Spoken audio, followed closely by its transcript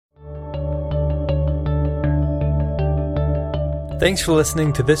Thanks for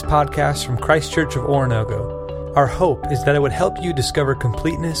listening to this podcast from Christ Church of Oronogo. Our hope is that it would help you discover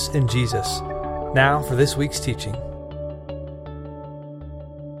completeness in Jesus. Now for this week's teaching.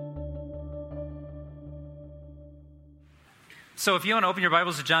 So if you want to open your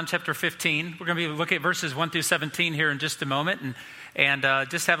Bibles to John chapter 15, we're going to be looking at verses 1 through 17 here in just a moment and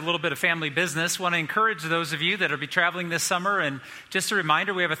just have a little bit of family business. Want to encourage those of you that will be traveling this summer. And just a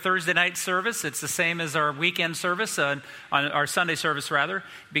reminder, we have a Thursday night service. It's the same as our weekend service, on our Sunday service rather. It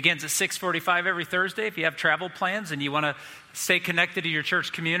begins at 6:45 every Thursday. If you have travel plans and you want to stay connected to your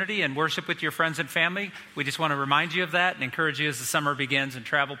church community and worship with your friends and family, we just want to remind you of that and encourage you as the summer begins and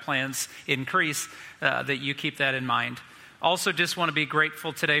travel plans increase, that you keep that in mind. Also, just want to be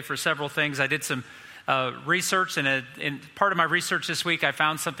grateful today for several things. I did some research, and in part of my research this week, I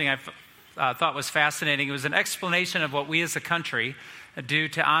found something I thought was fascinating. It was an explanation of what we as a country do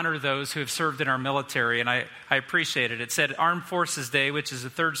to honor those who have served in our military, and I appreciate it. It said Armed Forces Day, which is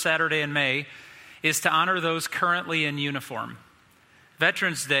the third Saturday in May, is to honor those currently in uniform.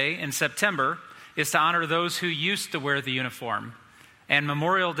 Veterans Day in September is to honor those who used to wear the uniform. And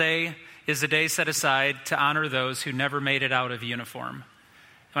Memorial Day is a day set aside to honor those who never made it out of uniform.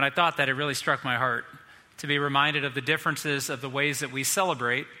 When I thought that, it really struck my heart to be reminded of the differences of the ways that we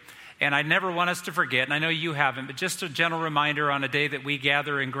celebrate. And I never want us to forget, and I know you haven't, but just a gentle reminder on a day that we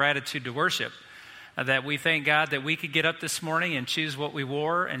gather in gratitude to worship, that we thank God that we could get up this morning and choose what we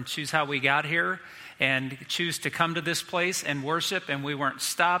wore and choose how we got here and choose to come to this place and worship, and we weren't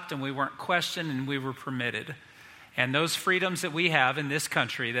stopped and we weren't questioned and we were permitted. And those freedoms that we have in this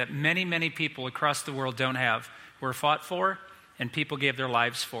country that many, many people across the world don't have were fought for, and people gave their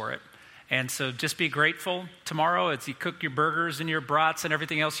lives for it. And so just be grateful. Tomorrow, as you cook your burgers and your brats and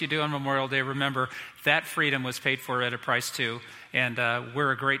everything else you do on Memorial Day, remember that freedom was paid for at a price too. And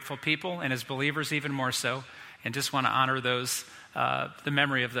we're a grateful people, and as believers even more so. And just want to honor those, the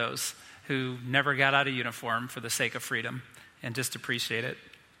memory of those who never got out of uniform for the sake of freedom, and just appreciate it.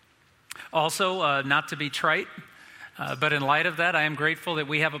 Also, not to be trite, but in light of that, I am grateful that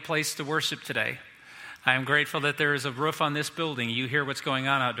we have a place to worship today. I am grateful that there is a roof on this building. You hear what's going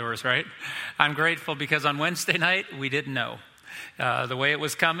on outdoors, right? I'm grateful because on Wednesday night, we didn't know. The way it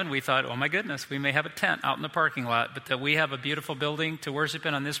was coming, we thought, oh my goodness, we may have a tent out in the parking lot, but that we have a beautiful building to worship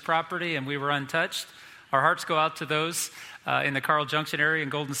in on this property, and we were untouched. Our hearts go out to those in the Carl Junction area in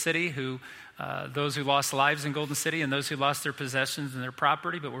Golden City, those who lost lives in Golden City and those who lost their possessions and their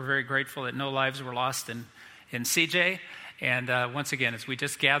property, but we're very grateful that no lives were lost in CJ. And once again, as we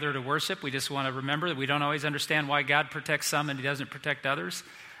just gather to worship, we just want to remember that we don't always understand why God protects some and he doesn't protect others.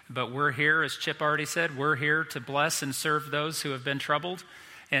 But we're here, as Chip already said, we're here to bless and serve those who have been troubled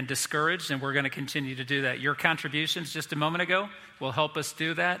and discouraged, and we're going to continue to do that. Your contributions just a moment ago will help us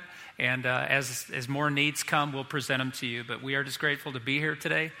do that. And as more needs come, we'll present them to you. But we are just grateful to be here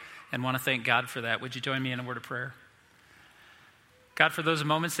today and want to thank God for that. Would you join me in a word of prayer? God, for those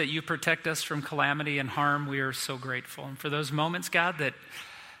moments that you protect us from calamity and harm, we are so grateful. And for those moments, God,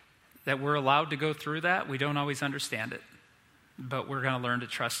 that we're allowed to go through that, we don't always understand it, but we're going to learn to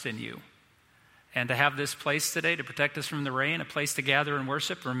trust in you. And to have this place today to protect us from the rain, a place to gather and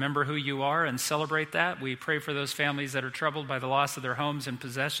worship, remember who you are and celebrate that. We pray for those families that are troubled by the loss of their homes and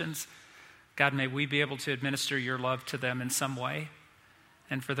possessions. God, may we be able to administer your love to them in some way.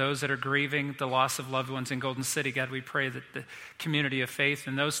 And for those that are grieving the loss of loved ones in Golden City, God, we pray that the community of faith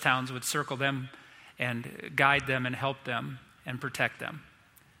in those towns would circle them and guide them and help them and protect them.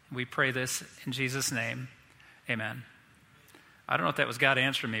 We pray this in Jesus' name. Amen. I don't know if that was God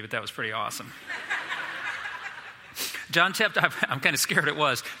answering me, but that was pretty awesome. I'm kind of scared it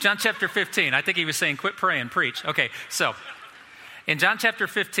was. John chapter 15. I think he was saying, quit praying, preach. Okay, so in John chapter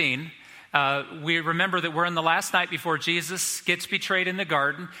 15, we remember that we're in the last night before Jesus gets betrayed in the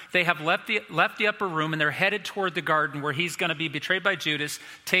garden. They have left the upper room, and they're headed toward the garden where he's going to be betrayed by Judas,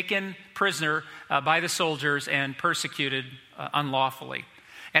 taken prisoner by the soldiers, and persecuted unlawfully.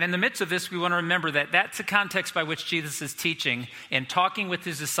 And in the midst of this, we want to remember that that's the context by which Jesus is teaching and talking with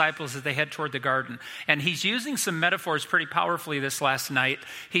his disciples as they head toward the garden. And he's using some metaphors pretty powerfully this last night.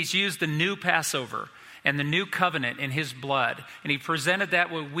 He's used the new Passover and the new covenant in his blood. And he presented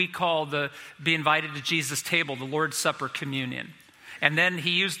that what we call be invited to Jesus' table, the Lord's Supper communion. And then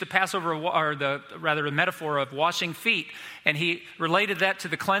he used the Passover, or the metaphor of washing feet, and he related that to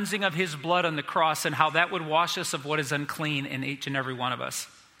the cleansing of his blood on the cross and how that would wash us of what is unclean in each and every one of us.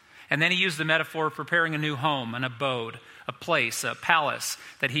 And then he used the metaphor of preparing a new home, an abode, a place, a palace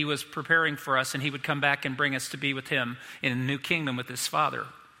that he was preparing for us, and he would come back and bring us to be with him in a new kingdom with his Father.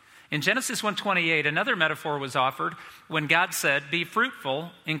 In Genesis 1:28, another metaphor was offered when God said, "Be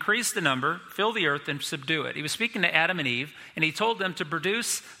fruitful, increase the number, fill the earth, and subdue it." He was speaking to Adam and Eve, and he told them to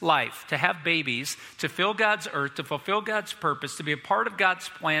produce life, to have babies, to fill God's earth, to fulfill God's purpose, to be a part of God's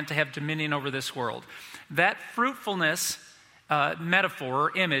plan to have dominion over this world. That fruitfulness metaphor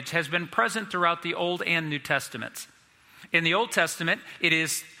or image has been present throughout the Old and New Testaments. In the Old Testament, it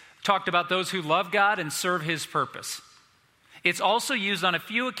is talked about those who love God and serve his purpose. It's also used on a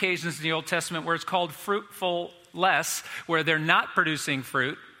few occasions in the Old Testament where it's called fruitfulness, where they're not producing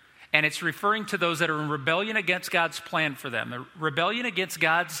fruit, and it's referring to those that are in rebellion against God's plan for them, a rebellion against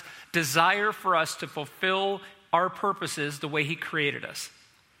God's desire for us to fulfill our purposes the way he created us.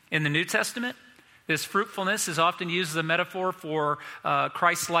 In the New Testament, this fruitfulness is often used as a metaphor for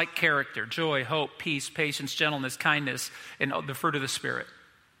Christ-like character, joy, hope, peace, patience, gentleness, kindness, and the fruit of the Spirit.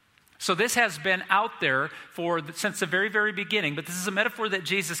 So this has been out there since the very, very beginning, but this is a metaphor that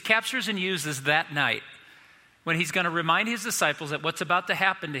Jesus captures and uses that night when he's going to remind his disciples that what's about to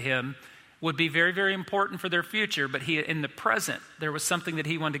happen to him would be very, very important for their future, but in the present, there was something that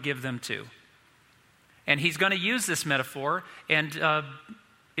he wanted to give them too. And he's going to use this metaphor, and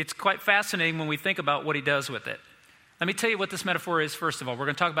it's quite fascinating when we think about what he does with it. Let me tell you what this metaphor is, first of all. We're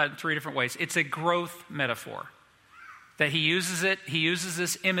going to talk about it in three different ways. It's a growth metaphor. That he uses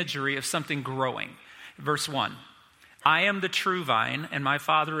this imagery of something growing. Verse 1, "I am the true vine, and my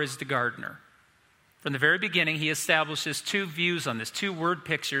Father is the gardener." From the very beginning, he establishes two views on this, two word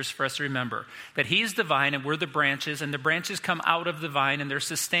pictures for us to remember. That he's the vine and we're the branches, and the branches come out of the vine and they're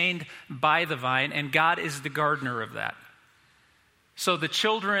sustained by the vine, and God is the gardener of that. So the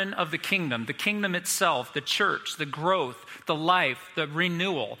children of the kingdom itself, the church, the growth, the life, the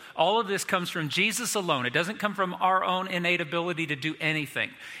renewal, all of this comes from Jesus alone. It doesn't come from our own innate ability to do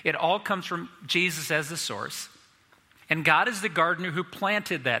anything. It all comes from Jesus as the source. And God is the gardener who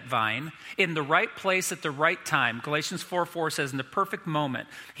planted that vine in the right place at the right time. Galatians 4:4 says, in the perfect moment,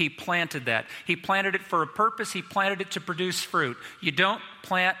 he planted that. He planted it for a purpose. He planted it to produce fruit. You don't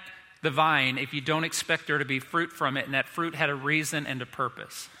plant the vine if you don't expect there to be fruit from it, and that fruit had a reason and a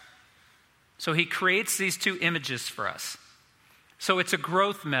purpose. So he creates these two images for us. So it's a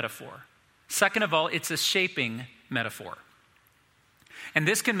growth metaphor. Second of all, it's a shaping metaphor. And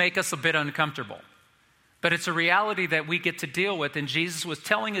this can make us a bit uncomfortable, but it's a reality that we get to deal with, and Jesus was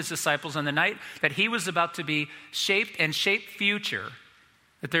telling his disciples on the night that he was about to be shaped and shape future,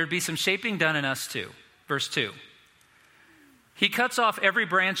 that there would be some shaping done in us too. Verse 2. He cuts off every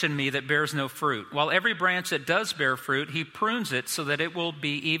branch in me that bears no fruit, while every branch that does bear fruit, he prunes it so that it will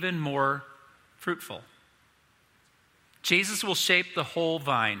be even more fruitful. Jesus will shape the whole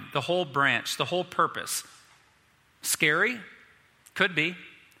vine, the whole branch, the whole purpose. Scary? Could be.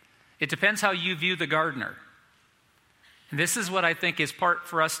 It depends how you view the gardener. And this is what I think is part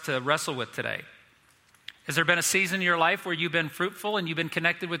for us to wrestle with today. Has there been a season in your life where you've been fruitful and you've been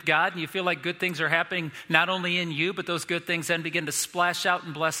connected with God and you feel like good things are happening not only in you, but those good things then begin to splash out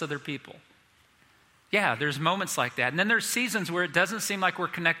and bless other people? Yeah, there's moments like that. And then there's seasons where it doesn't seem like we're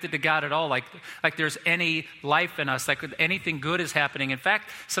connected to God at all, like there's any life in us, like anything good is happening. In fact,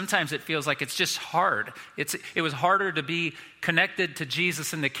 sometimes it feels like it's just hard. It was harder to be connected to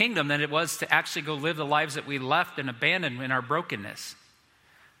Jesus in the kingdom than it was to actually go live the lives that we left and abandoned in our brokenness.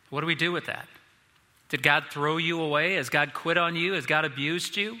 What do we do with that? Did God throw you away? Has God quit on you? Has God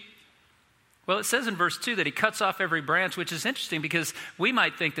abused you? Well, it says in verse 2 that he cuts off every branch, which is interesting because we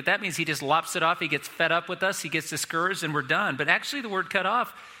might think that means he just lops it off, he gets fed up with us, he gets discouraged, and we're done. But actually the word cut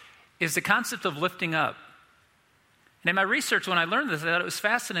off is the concept of lifting up. And in my research, when I learned this, I thought it was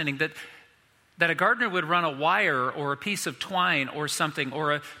fascinating that a gardener would run a wire or a piece of twine or something,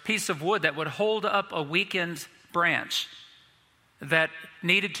 or a piece of wood that would hold up a weakened branch that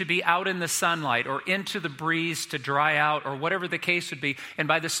needed to be out in the sunlight or into the breeze to dry out or whatever the case would be. And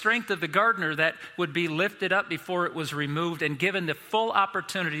by the strength of the gardener, that would be lifted up before it was removed and given the full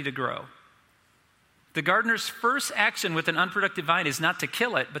opportunity to grow. The gardener's first action with an unproductive vine is not to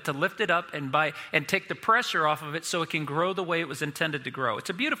kill it, but to lift it up and take the pressure off of it so it can grow the way it was intended to grow.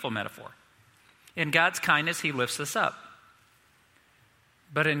 It's a beautiful metaphor. In God's kindness, he lifts us up.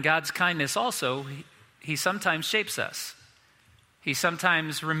 But in God's kindness also, he sometimes shapes us. He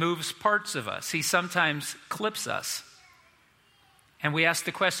sometimes removes parts of us. He sometimes clips us. And we ask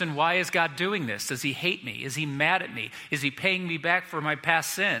the question, why is God doing this? Does he hate me? Is he mad at me? Is he paying me back for my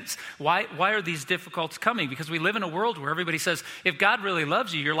past sins? Why are these difficulties coming? Because we live in a world where everybody says, if God really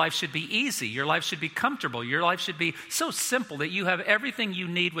loves you, your life should be easy. Your life should be comfortable. Your life should be so simple that you have everything you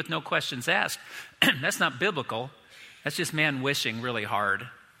need with no questions asked. That's not biblical. That's just man wishing really hard.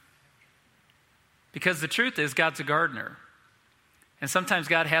 Because the truth is, God's a gardener. And sometimes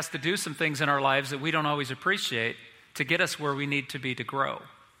God has to do some things in our lives that we don't always appreciate to get us where we need to be to grow,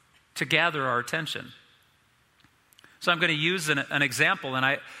 to gather our attention. So I'm going to use an example, and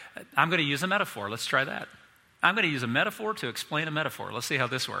I'm going to use a metaphor. Let's try that. I'm going to use a metaphor to explain a metaphor. Let's see how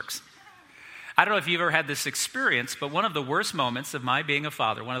this works. I don't know if you've ever had this experience, but one of the worst moments of my being a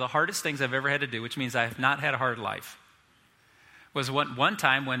father, one of the hardest things I've ever had to do, which means I have not had a hard life, was one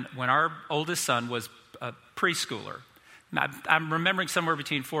time when our oldest son was a preschooler. I'm remembering somewhere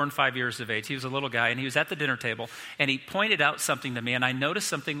between 4 and 5 years of age. He was a little guy, and he was at the dinner table, and he pointed out something to me, and I noticed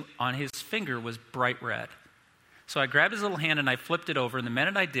something on his finger was bright red. So I grabbed his little hand, and I flipped it over, and the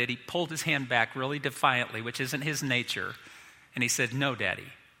minute I did, he pulled his hand back really defiantly, which isn't his nature, and he said, "No, Daddy."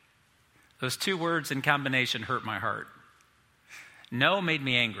 Those two words in combination hurt my heart. No made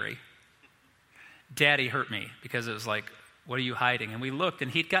me angry. Daddy hurt me, because it was like, what are you hiding? And we looked, and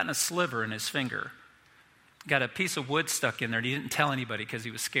he'd gotten a sliver in his finger. Got a piece of wood stuck in there, and he didn't tell anybody because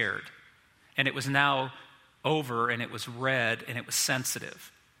he was scared. And it was now over, and it was red, and it was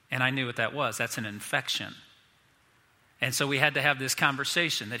sensitive. And I knew what that was. That's an infection. And so we had to have this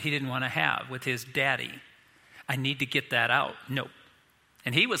conversation that he didn't want to have with his daddy. I need to get that out. Nope.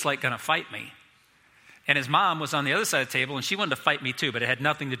 And he was like going to fight me. And his mom was on the other side of the table, and she wanted to fight me too, but it had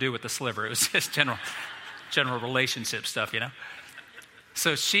nothing to do with the sliver. It was just general relationship stuff, you know.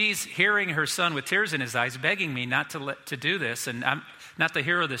 So she's hearing her son with tears in his eyes, begging me not to do this. And I'm not the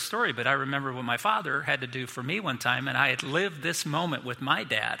hero of this story, but I remember what my father had to do for me one time, and I had lived this moment with my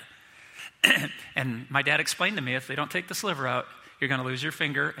dad. And my dad explained to me, if they don't take the sliver out, you're going to lose your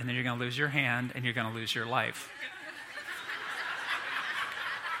finger, and then you're going to lose your hand, and you're going to lose your life.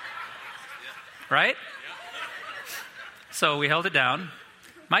 Right? So we held it down.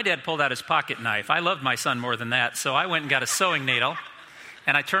 My dad pulled out his pocket knife. I loved my son more than that, so I went and got a sewing needle.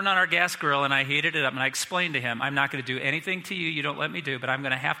 And I turned on our gas grill, and I heated it up, and I explained to him, I'm not going to do anything to you you don't let me do, but I'm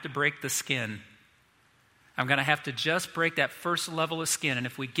going to have to break the skin. I'm going to have to just break that first level of skin, and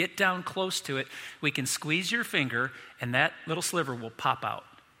if we get down close to it, we can squeeze your finger, and that little sliver will pop out.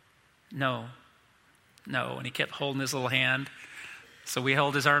 No. And he kept holding his little hand. So we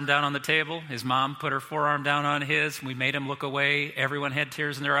held his arm down on the table. His mom put her forearm down on his. We made him look away. Everyone had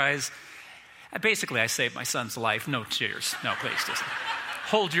tears in their eyes. Basically, I saved my son's life. No cheers. No, please, just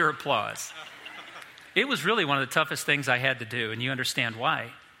hold your applause. It was really one of the toughest things I had to do, and you understand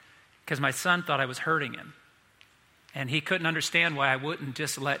why. Because my son thought I was hurting him. And he couldn't understand why I wouldn't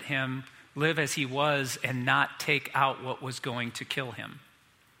just let him live as he was and not take out what was going to kill him.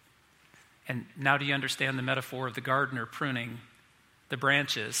 And now do you understand the metaphor of the gardener pruning the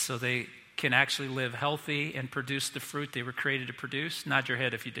branches so they can actually live healthy and produce the fruit they were created to produce? Nod your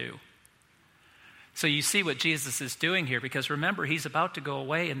head if you do. So you see what Jesus is doing here, because remember, he's about to go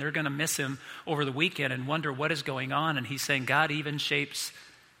away and they're going to miss him over the weekend and wonder what is going on. And he's saying, God even shapes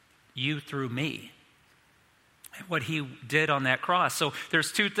you through me. What he did on that cross. So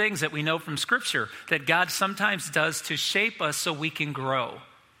there's two things that we know from Scripture that God sometimes does to shape us so we can grow.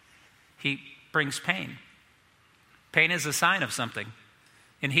 He brings pain. Pain is a sign of something.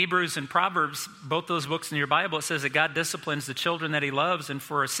 In Hebrews and Proverbs, both those books in your Bible, it says that God disciplines the children that he loves, and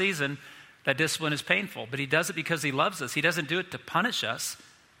for a season, that discipline is painful. But he does it because he loves us. He doesn't do it to punish us.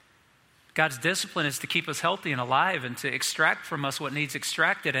 God's discipline is to keep us healthy and alive and to extract from us what needs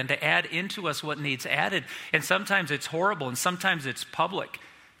extracted and to add into us what needs added. And sometimes it's horrible, and sometimes it's public.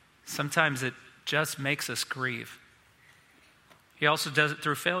 Sometimes it just makes us grieve. He also does it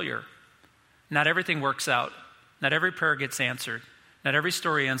through failure. Not everything works out. Not every prayer gets answered. Not every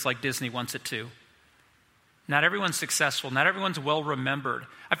story ends like Disney wants it to. Not everyone's successful. Not everyone's well remembered.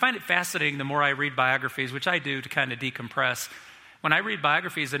 I find it fascinating the more I read biographies, which I do to kind of decompress. When I read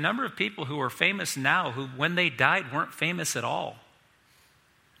biographies, the number of people who are famous now who, when they died, weren't famous at all.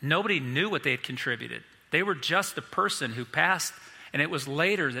 Nobody knew what they had contributed. They were just the person who passed, and it was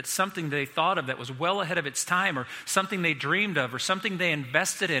later that something they thought of that was well ahead of its time, or something they dreamed of, or something they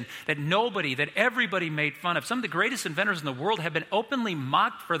invested in, that everybody made fun of. Some of the greatest inventors in the world have been openly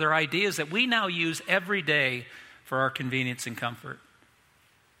mocked for their ideas that we now use every day for our convenience and comfort.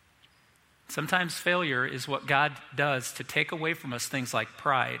 Sometimes failure is what God does to take away from us things like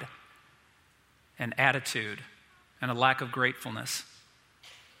pride and attitude and a lack of gratefulness.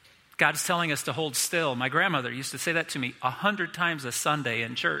 God's telling us to hold still. My grandmother used to say that to me 100 times a Sunday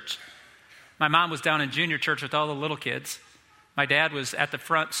in church. My mom was down in junior church with all the little kids. My dad was at the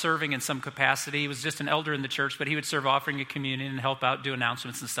front serving in some capacity. He was just an elder in the church, but he would serve offering a communion and help out, do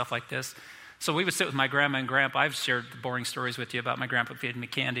announcements and stuff like this. So we would sit with my grandma and grandpa. I've shared the boring stories with you about my grandpa feeding me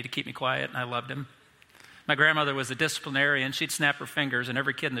candy to keep me quiet, and I loved him. My grandmother was a disciplinarian. She'd snap her fingers, and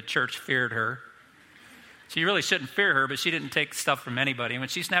every kid in the church feared her. So you really shouldn't fear her, but she didn't take stuff from anybody. And when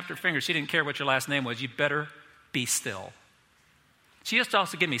she snapped her finger, she didn't care what your last name was. You better be still. She used to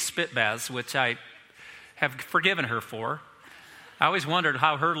also give me spit baths, which I have forgiven her for. I always wondered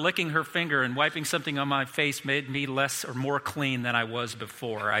how her licking her finger and wiping something on my face made me less or more clean than I was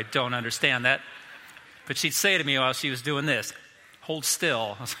before. I don't understand that. But she'd say to me while she was doing this, hold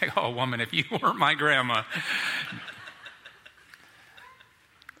still. I was like, oh, woman, if you weren't my grandma.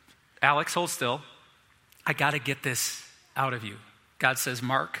 Alex, hold still. I got to get this out of you. God says,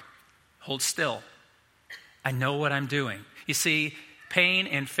 Mark, hold still. I know what I'm doing. You see, pain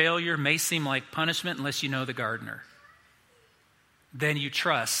and failure may seem like punishment unless you know the gardener. Then you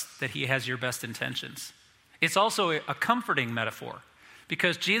trust that he has your best intentions. It's also a comforting metaphor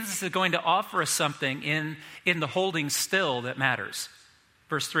because Jesus is going to offer us something in the holding still that matters.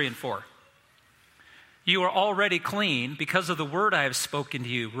 Verse 3 and 4. You are already clean because of the word I have spoken to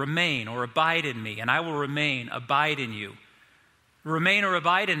you. Remain or abide in me, and I will remain, abide in you. Remain or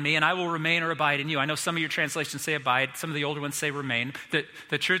abide in me, and I will remain or abide in you. I know some of your translations say abide. Some of the older ones say remain.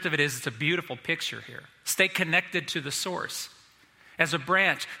 The truth of it is it's a beautiful picture here. Stay connected to the source. As a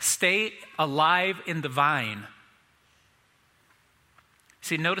branch, stay alive in the vine.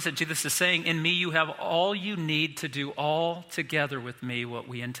 See, notice that Jesus is saying, in me you have all you need to do all together with me what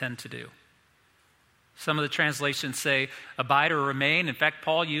we intend to do. Some of the translations say abide or remain. In fact,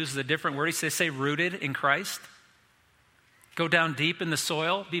 Paul uses a different word. He says, say rooted in Christ. Go down deep in the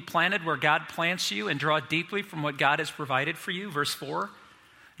soil. Be planted where God plants you and draw deeply from what God has provided for you. Verse 4.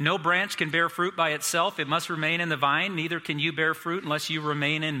 No branch can bear fruit by itself. It must remain in the vine. Neither can you bear fruit unless you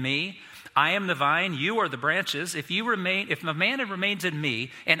remain in me. I am the vine. You are the branches. If a man remains in me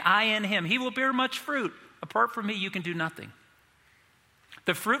and I in him, he will bear much fruit. Apart from me, you can do nothing.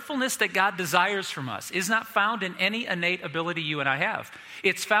 The fruitfulness that God desires from us is not found in any innate ability you and I have.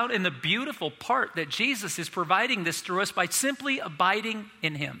 It's found in the beautiful part that Jesus is providing this through us by simply abiding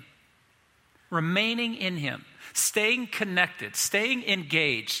in him, remaining in him, staying connected, staying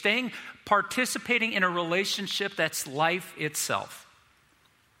engaged, participating in a relationship that's life itself.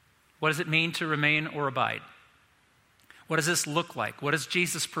 What does it mean to remain or abide? What does this look like? What does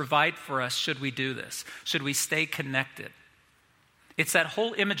Jesus provide for us should we do this? Should we stay connected? It's that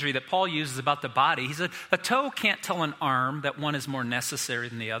whole imagery that Paul uses about the body. He said, a toe can't tell an arm that one is more necessary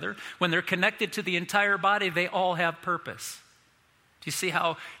than the other. When they're connected to the entire body, they all have purpose. Do you see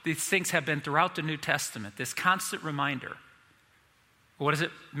how these things have been throughout the New Testament? This constant reminder. What does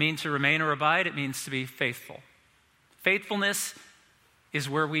it mean to remain or abide? It means to be faithful. Faithfulness is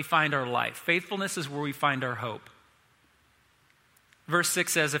where we find our life. Faithfulness is where we find our hope. Verse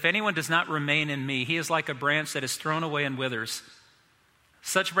 6 says, if anyone does not remain in me, he is like a branch that is thrown away and withers.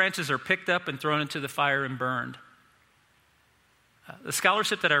 Such branches are picked up and thrown into the fire and burned. The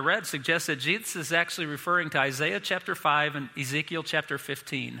scholarship that I read suggests that Jesus is actually referring to Isaiah chapter 5 and Ezekiel chapter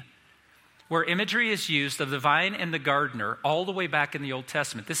 15, where imagery is used of the vine and the gardener all the way back in the Old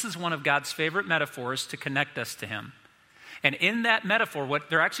Testament. This is one of God's favorite metaphors to connect us to him. And in that metaphor, what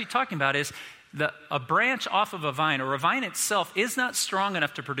they're actually talking about is a branch off of a vine, or a vine itself, is not strong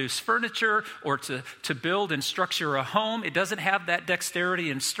enough to produce furniture or to build and structure a home. It doesn't have that dexterity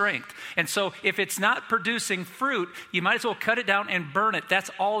and strength. And so if it's not producing fruit, you might as well cut it down and burn it.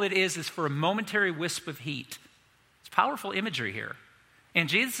 That's all it is for a momentary wisp of heat. It's powerful imagery here. And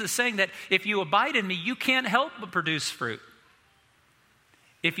Jesus is saying that if you abide in me, you can't help but produce fruit.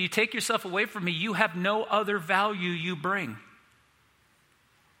 If you take yourself away from me, you have no other value you bring.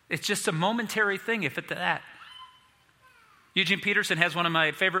 It's just a momentary thing, if it's that. Eugene Peterson has one of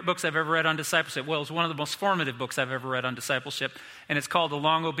my favorite books I've ever read on discipleship. Well, it's one of the most formative books I've ever read on discipleship, and it's called The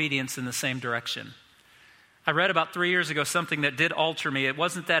Long Obedience in the Same Direction. I read about 3 years ago something that did alter me. It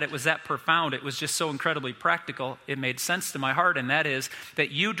wasn't that it was that profound. It was just so incredibly practical. It made sense to my heart, and that is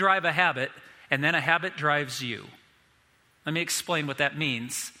that you drive a habit, and then a habit drives you. Let me explain what that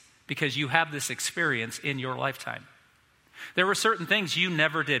means, because you have this experience in your lifetime. There were certain things you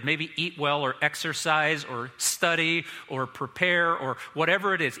never did. Maybe eat well or exercise or study or prepare or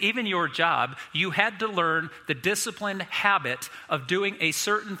whatever it is. Even your job, you had to learn the disciplined habit of doing a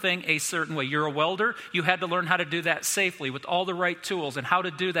certain thing a certain way. You're a welder. You had to learn how to do that safely with all the right tools and how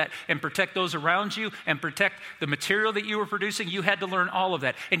to do that and protect those around you and protect the material that you were producing. You had to learn all of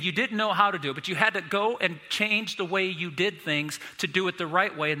that. And you didn't know how to do it, but you had to go and change the way you did things to do it the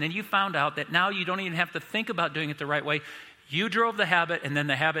right way. And then you found out that now you don't even have to think about doing it the right way. You drove the habit, and then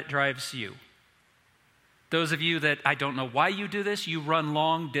the habit drives you. Those of you that I don't know why you do this, you run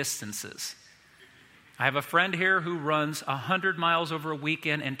long distances. I have a friend here who runs 100 miles over a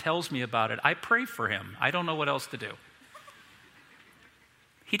weekend and tells me about it. I pray for him. I don't know what else to do.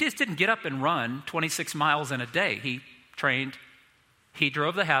 He just didn't get up and run 26 miles in a day. He trained, he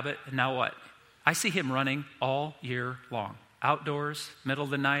drove the habit, and now what? I see him running all year long. Outdoors, middle of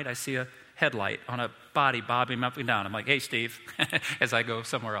the night, I see a headlight on a body bobbing up and down. I'm like, hey, Steve, as I go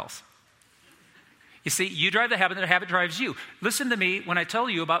somewhere else. You see, you drive the habit, and the habit drives you. Listen to me when I tell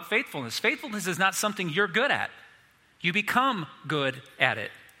you about faithfulness. Faithfulness is not something you're good at. You become good at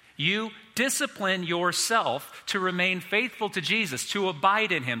it. You discipline yourself to remain faithful to Jesus, to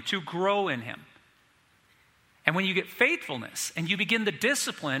abide in him, to grow in him. And when you get faithfulness and you begin the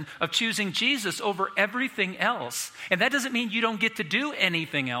discipline of choosing Jesus over everything else, and that doesn't mean you don't get to do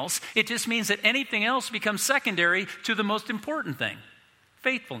anything else, it just means that anything else becomes secondary to the most important thing,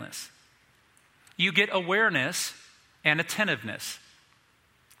 faithfulness. You get awareness and attentiveness.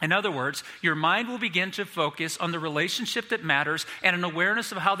 In other words, your mind will begin to focus on the relationship that matters and an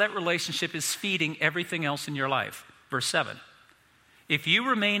awareness of how that relationship is feeding everything else in your life. Verse 7. If you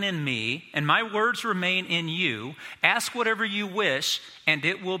remain in me and my words remain in you, ask whatever you wish and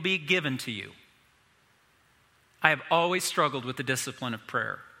it will be given to you. I have always struggled with the discipline of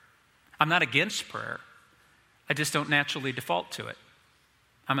prayer. I'm not against prayer. I just don't naturally default to it.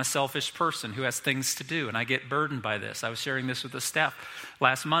 I'm a selfish person who has things to do, and I get burdened by this. I was sharing this with the staff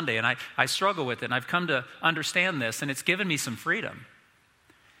last Monday, and I struggle with it, and I've come to understand this, and it's given me some freedom.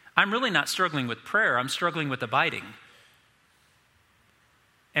 I'm really not struggling with prayer. I'm struggling with abiding.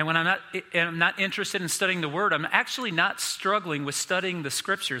 And when I'm not interested in studying the Word, I'm actually not struggling with studying the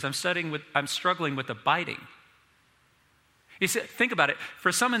Scriptures. I'm struggling with abiding. You see, think about it.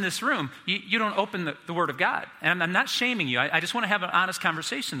 For some in this room, you don't open the Word of God. And I'm not shaming you. I just want to have an honest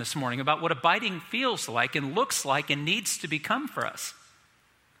conversation this morning about what abiding feels like and looks like and needs to become for us.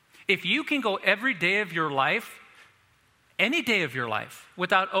 If you can go every day of your life, any day of your life,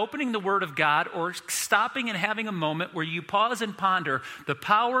 without opening the Word of God or stopping and having a moment where you pause and ponder the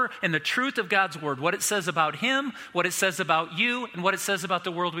power and the truth of God's Word, what it says about Him, what it says about you, and what it says about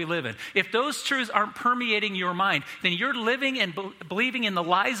the world we live in. If those truths aren't permeating your mind, then you're living and believing in the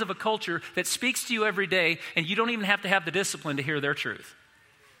lies of a culture that speaks to you every day, and you don't even have to have the discipline to hear their truth.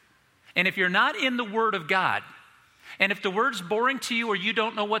 And if you're not in the Word of God, and if the Word's boring to you or you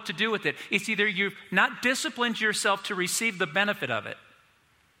don't know what to do with it, it's either you've not disciplined yourself to receive the benefit of it,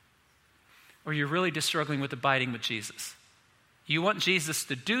 or you're really just struggling with abiding with Jesus. You want Jesus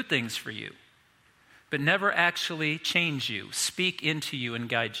to do things for you, but never actually change you, speak into you, and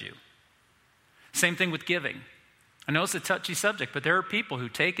guide you. Same thing with giving. I know it's a touchy subject, but there are people who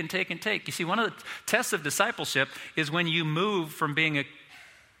take and take and take. You see, one of the tests of discipleship is when you move from being a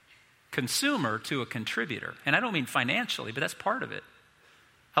consumer to a contributor. And I don't mean financially, but that's part of it.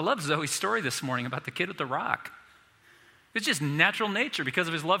 I love Zoe's story this morning about the kid with the rock. It's just natural nature because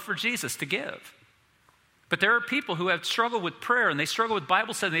of his love for Jesus to give. But there are people who have struggled with prayer and they struggle with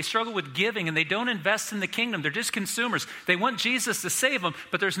Bible study and they struggle with giving and they don't invest in the kingdom. They're just consumers. They want Jesus to save them,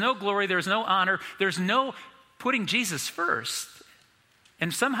 but there's no glory, there's no honor, there's no putting Jesus first.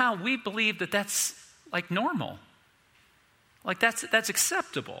 And somehow we believe that that's like normal. Like that's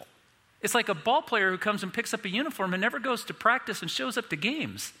acceptable. It's like a ball player who comes and picks up a uniform and never goes to practice and shows up to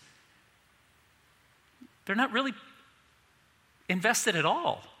games. They're not really invested at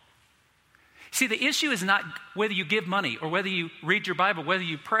all. See, the issue is not whether you give money or whether you read your Bible, whether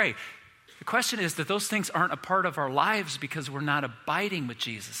you pray. The question is that those things aren't a part of our lives because we're not abiding with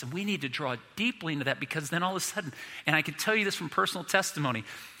Jesus. And we need to draw deeply into that because then all of a sudden, and I can tell you this from personal testimony,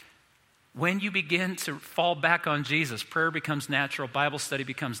 when you begin to fall back on Jesus, prayer becomes natural, Bible study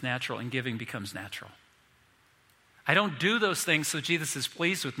becomes natural, and giving becomes natural. I don't do those things so Jesus is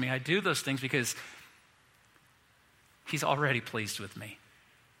pleased with me. I do those things because He's already pleased with me.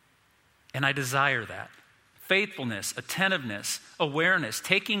 And I desire that. Faithfulness, attentiveness, awareness,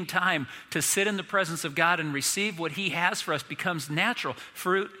 taking time to sit in the presence of God and receive what He has for us becomes natural.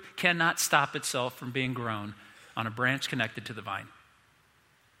 Fruit cannot stop itself from being grown on a branch connected to the vine.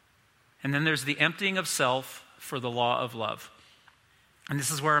 And then there's the emptying of self for the law of love. And this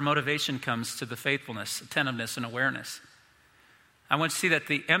is where our motivation comes to the faithfulness, attentiveness, and awareness. I want you to see that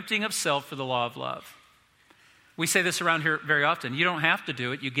the emptying of self for the law of love. We say this around here very often. You don't have to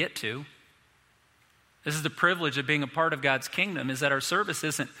do it, you get to. This is the privilege of being a part of God's kingdom, is that our service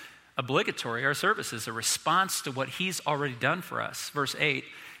isn't obligatory. Our service is a response to what He's already done for us. Verse 8,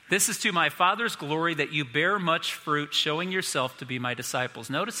 this is to my Father's glory that you bear much fruit, showing yourself to be my disciples.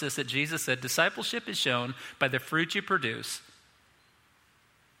 Notice this, that Jesus said, discipleship is shown by the fruit you produce.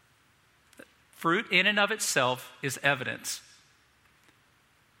 Fruit in and of itself is evidence.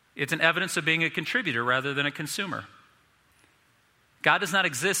 It's an evidence of being a contributor rather than a consumer. God does not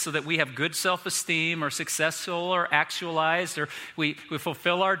exist so that we have good self-esteem or successful or actualized or we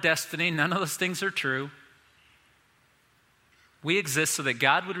fulfill our destiny. None of those things are true. We exist so that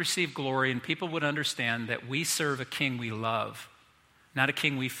God would receive glory and people would understand that we serve a king we love, not a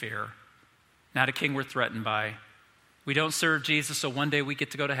king we fear, not a king we're threatened by. We don't serve Jesus so one day we get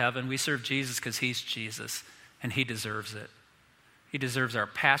to go to heaven. We serve Jesus because he's Jesus and he deserves it. He deserves our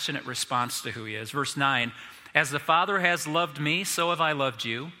passionate response to who he is. Verse 9, as the Father has loved me, so have I loved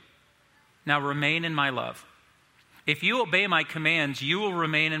you. Now remain in my love. If you obey my commands, you will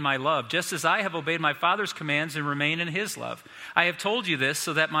remain in my love, just as I have obeyed my Father's commands and remain in his love. I have told you this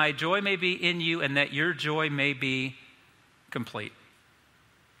so that my joy may be in you and that your joy may be complete.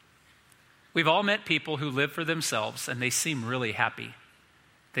 We've all met people who live for themselves and they seem really happy.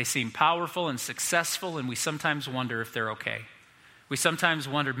 They seem powerful and successful, and we sometimes wonder if they're okay. We sometimes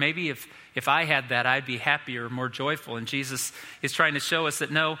wonder, maybe if I had that, I'd be happier, more joyful. And Jesus is trying to show us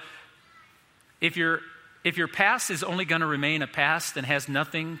that no, if your past is only going to remain a past and has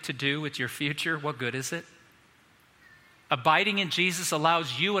nothing to do with your future, what good is it? Abiding in Jesus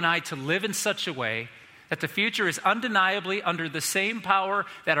allows you and I to live in such a way that the future is undeniably under the same power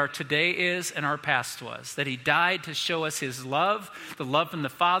that our today is and our past was. That he died to show us his love, the love from the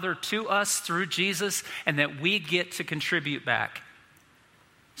Father to us through Jesus, and that we get to contribute back.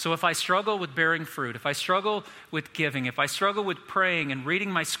 So if I struggle with bearing fruit, if I struggle with giving, if I struggle with praying and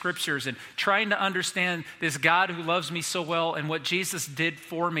reading my scriptures and trying to understand this God who loves me so well and what Jesus did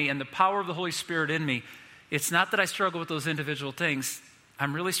for me and the power of the Holy Spirit in me, it's not that I struggle with those individual things.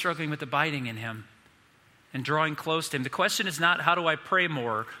 I'm really struggling with abiding in him and drawing close to him. The question is not how do I pray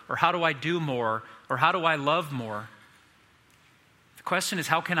more or how do I do more or how do I love more. The question is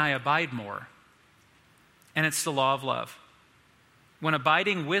how can I abide more? And it's the law of love. When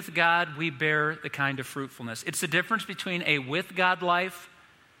abiding with God, we bear the kind of fruitfulness. It's the difference between a with God life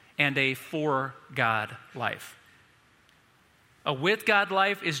and a for God life. A with God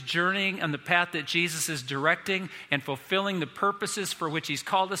life is journeying on the path that Jesus is directing and fulfilling the purposes for which he's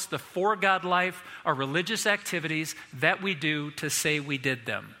called us. The for God life are religious activities that we do to say we did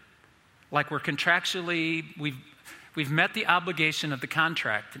them. Like we're contractually, we've met the obligation of the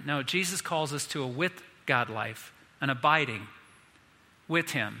contract. No, Jesus calls us to a with God life, an abiding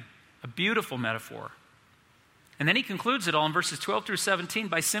with him, a beautiful metaphor. And then he concludes it all in verses 12 through 17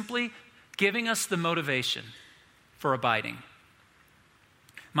 by simply giving us the motivation for abiding.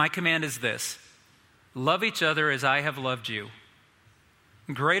 My command is this: love each other as I have loved you.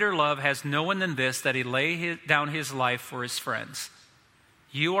 Greater love has no one than this, that he lay down his life for his friends.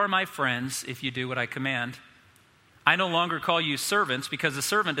 You are my friends if you do what I command. I no longer call you servants because the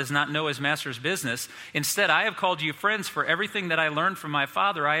servant does not know his master's business. Instead, I have called you friends, for everything that I learned from my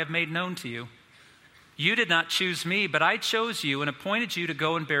Father I have made known to you. You did not choose me, but I chose you and appointed you to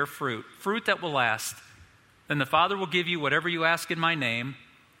go and bear fruit, fruit that will last. Then the Father will give you whatever you ask in my name.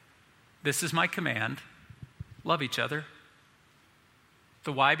 This is my command: love each other.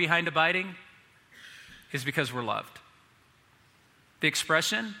 The why behind abiding is because we're loved. The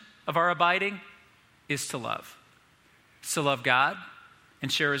expression of our abiding is to love. It's to love God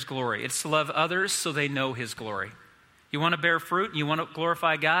and share his glory. It's to love others so they know his glory. You want to bear fruit? You want to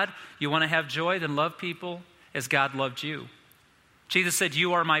glorify God? You want to have joy? Then love people as God loved you. Jesus said,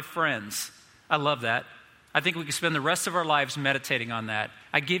 you are my friends. I love that. I think we could spend the rest of our lives meditating on that.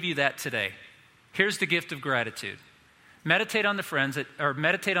 I give you that today. Here's the gift of gratitude. Meditate on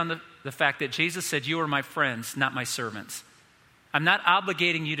the fact that Jesus said, you are my friends, not my servants. I'm not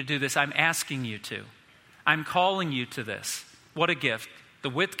obligating you to do this. I'm asking you to. I'm calling you to this. What a gift.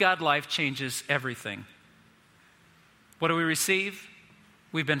 The with God life changes everything. What do we receive?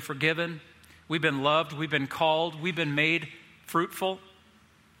 We've been forgiven. We've been loved. We've been called. We've been made fruitful.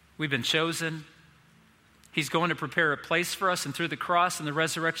 We've been chosen. He's going to prepare a place for us, and through the cross and the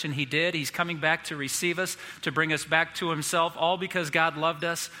resurrection he did. He's coming back to receive us, to bring us back to himself, all because God loved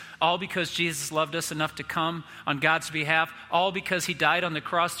us, all because Jesus loved us enough to come on God's behalf, all because he died on the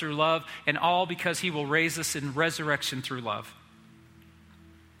cross through love, and all because he will raise us in resurrection through love.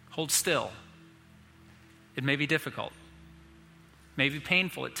 Hold still. It may be difficult, may be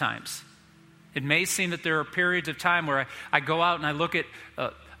painful at times. It may seem that there are periods of time where I go out and I look at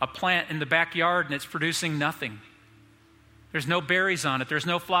a plant in the backyard and it's producing nothing. There's no berries on it. There's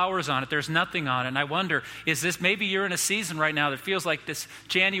no flowers on it. There's nothing on it. And I wonder, is this, maybe you're in a season right now that feels like this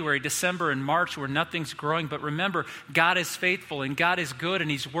January, December, and March where nothing's growing. But remember, God is faithful and God is good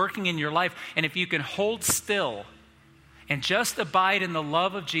and he's working in your life. And if you can hold still and just abide in the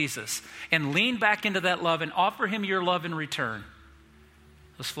love of Jesus and lean back into that love and offer him your love in return,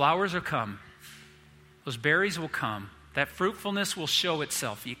 those flowers will come. Those berries will come. That fruitfulness will show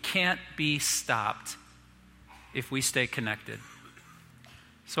itself. You can't be stopped if we stay connected.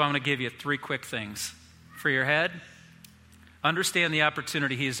 So I'm going to give you 3 quick things. For your head, understand the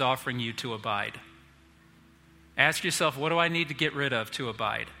opportunity he is offering you to abide. Ask yourself, what do I need to get rid of to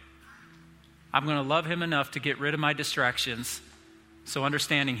abide? I'm going to love him enough to get rid of my distractions, so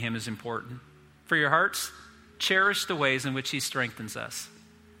understanding him is important. For your hearts, cherish the ways in which he strengthens us.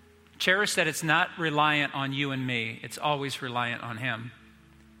 Cherish that it's not reliant on you and me. It's always reliant on him.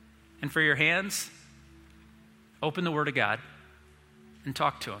 And for your hands, open the Word of God and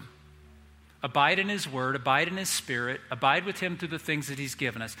talk to him. Abide in his Word, abide in his Spirit, abide with him through the things that he's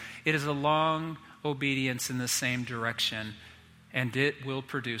given us. It is a long obedience in the same direction, and it will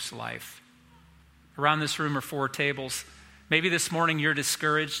produce life. Around this room are 4 tables. Maybe this morning you're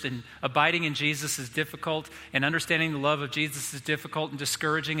discouraged and abiding in Jesus is difficult and understanding the love of Jesus is difficult and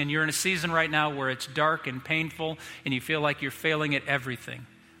discouraging, and you're in a season right now where it's dark and painful and you feel like you're failing at everything.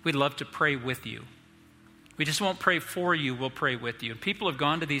 We'd love to pray with you. We just won't pray for you, we'll pray with you. And people have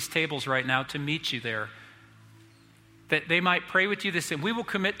gone to these tables right now to meet you there, that they might pray with you this, and we will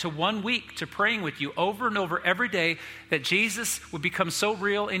commit to 1 week to praying with you over and over every day, that Jesus would become so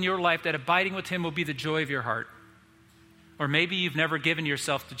real in your life that abiding with him will be the joy of your heart. Or maybe you've never given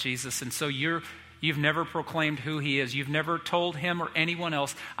yourself to Jesus, and so you've never proclaimed who he is. You've never told him or anyone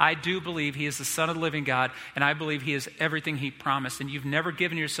else, I do believe he is the Son of the living God, and I believe he is everything he promised, and you've never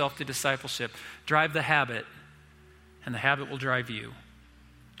given yourself to discipleship. Drive the habit, and the habit will drive you.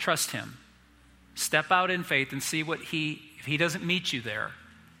 Trust him. Step out in faith and see if he doesn't meet you there,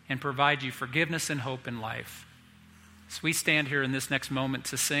 and provide you forgiveness and hope in life. So we stand here in this next moment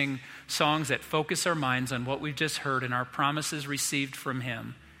to sing songs that focus our minds on what we've just heard and our promises received from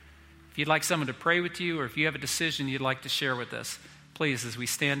him. If you'd like someone to pray with you, or if you have a decision you'd like to share with us, please, as we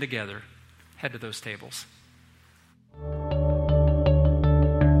stand together, head to those tables.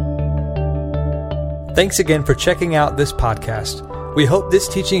 Thanks again for checking out this podcast. We hope this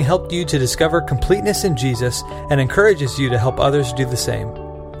teaching helped you to discover completeness in Jesus and encourages you to help others do the same.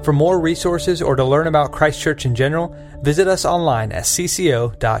 For more resources or to learn about Christ Church in general, visit us online at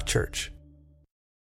cco.church.